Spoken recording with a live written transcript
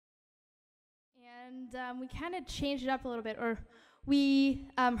And we kind of changed it up a little bit, or we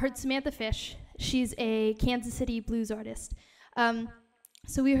heard Samantha Fish. She's a Kansas City blues artist.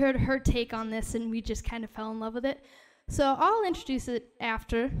 So we heard her take on this, and we just kind of fell in love with it. So I'll introduce it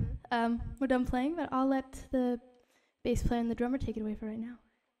after we're done playing, but I'll let the bass player and the drummer take it away for right now.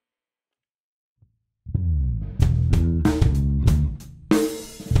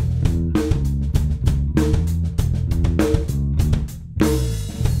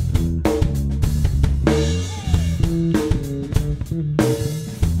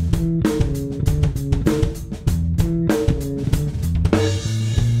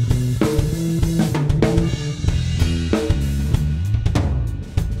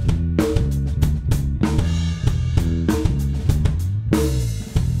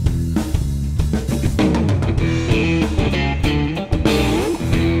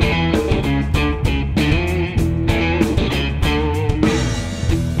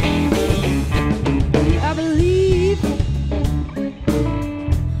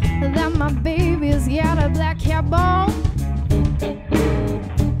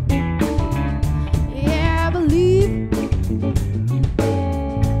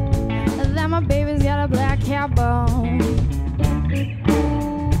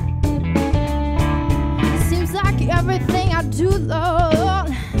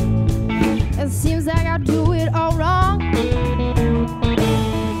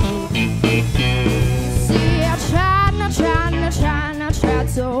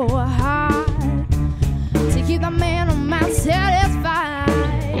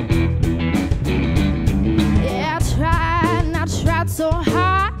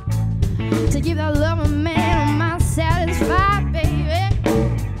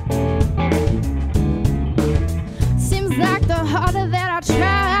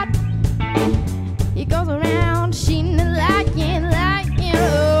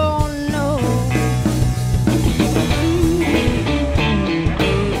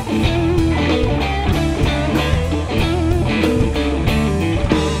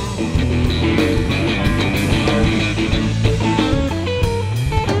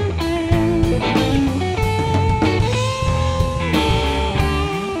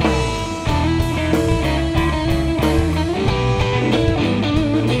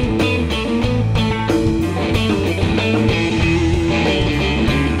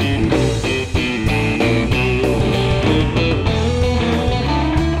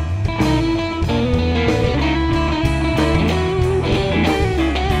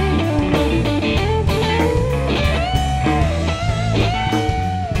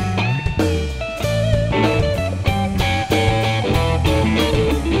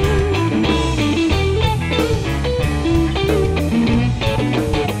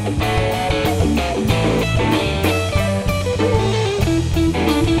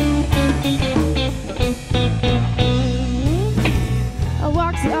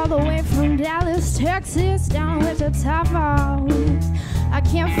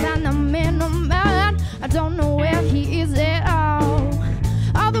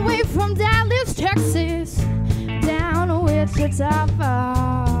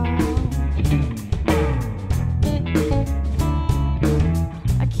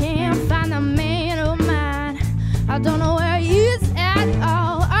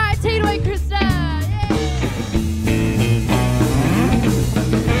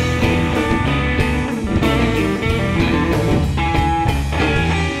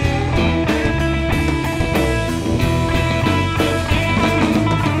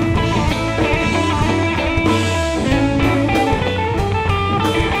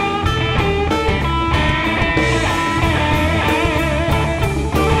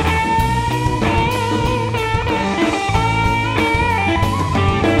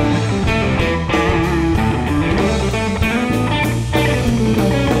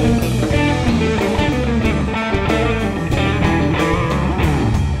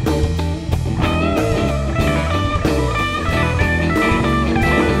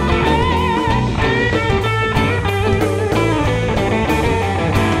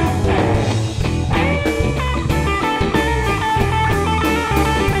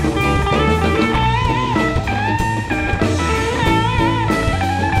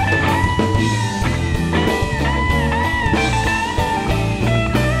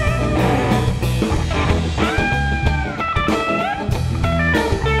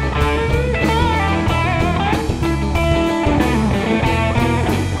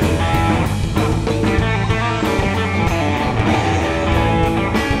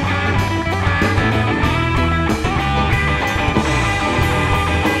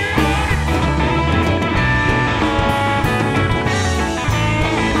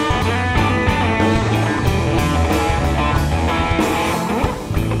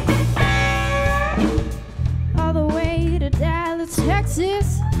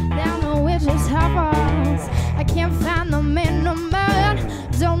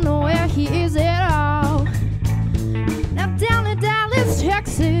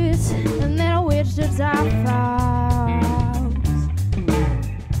 words are false.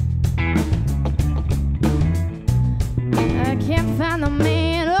 I can't find the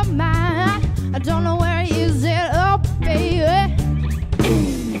man of mine. I don't know where he is at, oh baby.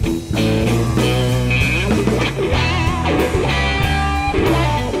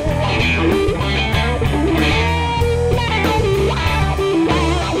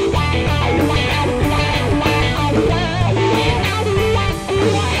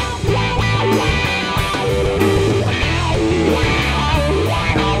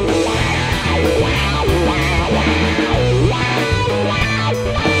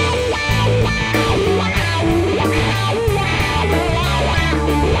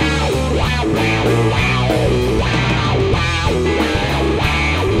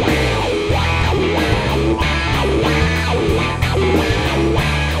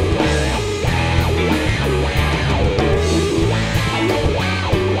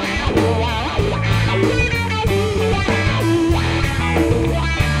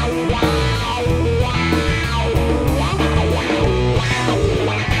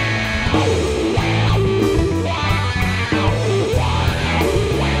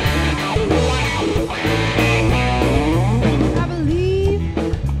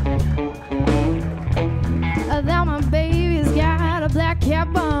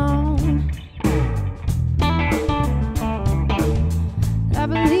 I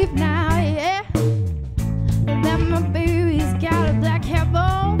believe now, yeah, that my baby's got a black hair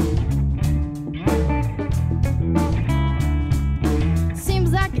bone.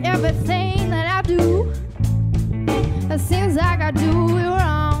 Seems like everything that I do, it seems like I